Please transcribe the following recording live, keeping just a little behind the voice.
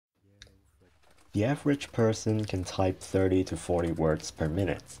The average person can type 30 to 40 words per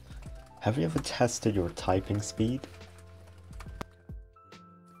minute. Have you ever tested your typing speed?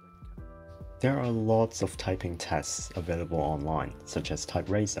 There are lots of typing tests available online, such as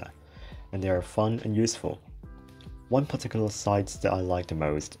TypeRaiser, and they are fun and useful. One particular site that I like the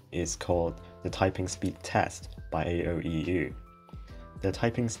most is called the Typing Speed Test by AOEU. The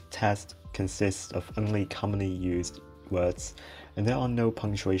typing test consists of only commonly used words, and there are no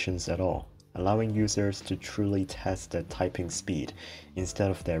punctuations at all, allowing users to truly test their typing speed instead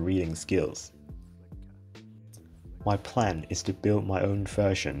of their reading skills. My plan is to build my own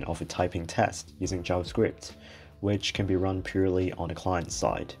version of a typing test using JavaScript, which can be run purely on the client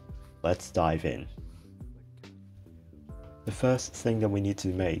side. Let's dive in. The first thing that we need to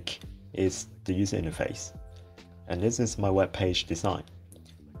make is the user interface, and this is my web page design.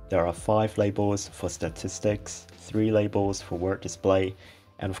 There are 5 labels for statistics, 3 labels for word display,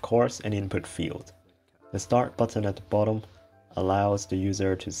 and of course an input field. The start button at the bottom allows the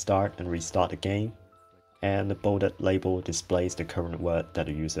user to start and restart the game, and the bolded label displays the current word that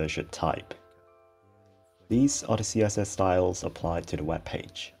the user should type. These are the CSS styles applied to the web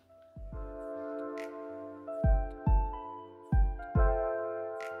page.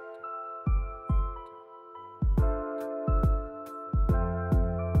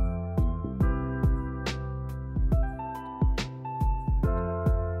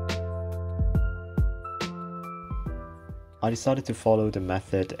 I decided to follow the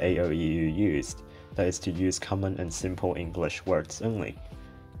method AOEU used, that is to use common and simple English words only.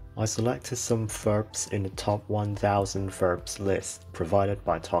 I selected some verbs in the top 1000 verbs list provided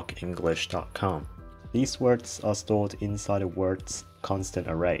by talkenglish.com. These words are stored inside a words constant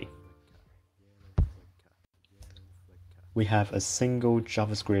array. We have a single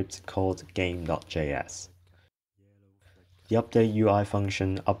JavaScript called game.js. The update UI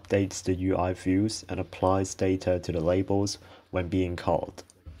function updates the UI views and applies data to the labels when being called.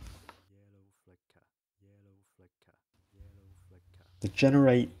 The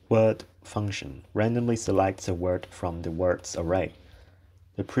generate word function randomly selects a word from the words array.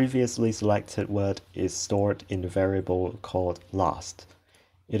 The previously selected word is stored in the variable called last.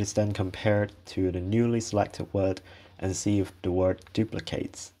 It is then compared to the newly selected word and see if the word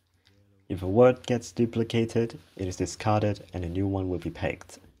duplicates. If a word gets duplicated, it is discarded and a new one will be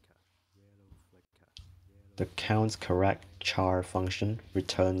picked. The countCorrectChar function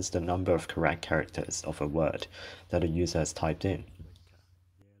returns the number of correct characters of a word that the user has typed in.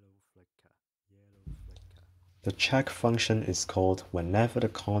 The check function is called whenever the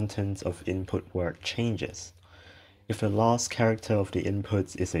content of input word changes. If the last character of the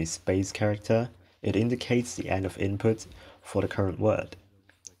input is a space character, it indicates the end of input for the current word.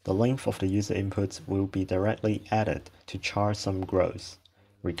 The length of the user input will be directly added to char sum gross,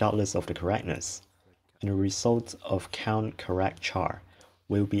 regardless of the correctness, and the result of countCorrectChar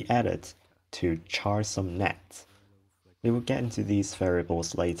will be added to char sum net. We will get into these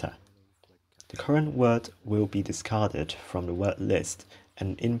variables later. The current word will be discarded from the word list,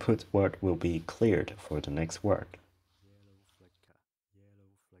 and input word will be cleared for the next word.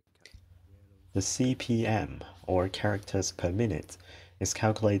 The CPM, or characters per minute, is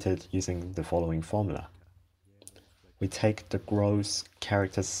calculated using the following formula. We take the gross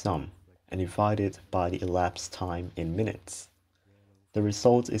character sum and divide it by the elapsed time in minutes. The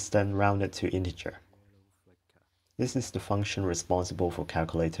result is then rounded to integer. This is the function responsible for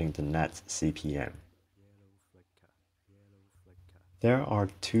calculating the net CPM. There are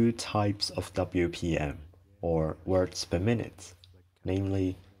 2 types of WPM, or words per minute,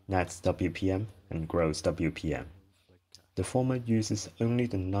 namely net WPM and gross WPM. The former uses only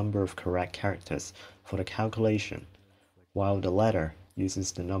the number of correct characters for the calculation, while the latter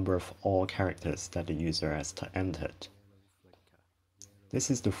uses the number of all characters that the user has entered. This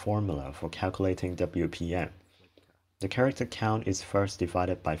is the formula for calculating WPM. The character count is first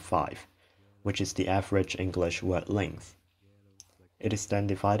divided by 5, which is the average English word length. It is then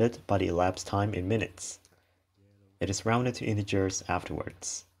divided by the elapsed time in minutes. It is rounded to integers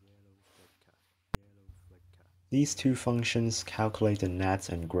afterwards. These 2 functions calculate the net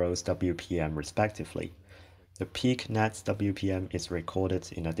and gross WPM respectively. The peak net WPM is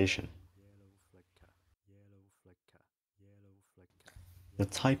recorded in addition. The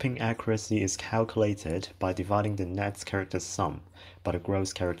typing accuracy is calculated by dividing the net character sum by the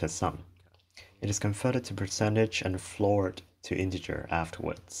gross character sum. It is converted to percentage and floored to integer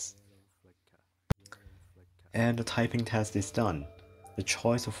afterwards. And the typing test is done. The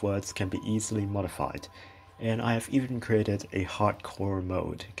choice of words can be easily modified, and I have even created a hardcore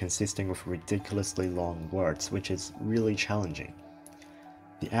mode consisting of ridiculously long words, which is really challenging.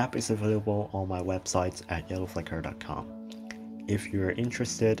 The app is available on my website at yellowflicker.com. If you're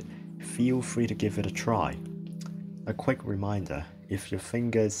interested, feel free to give it a try. A quick reminder, if your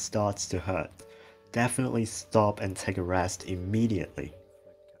fingers starts to hurt, definitely stop and take a rest immediately.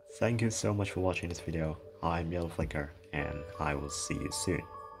 Thank you so much for watching this video. I'm Yellowflicker, and I will see you soon.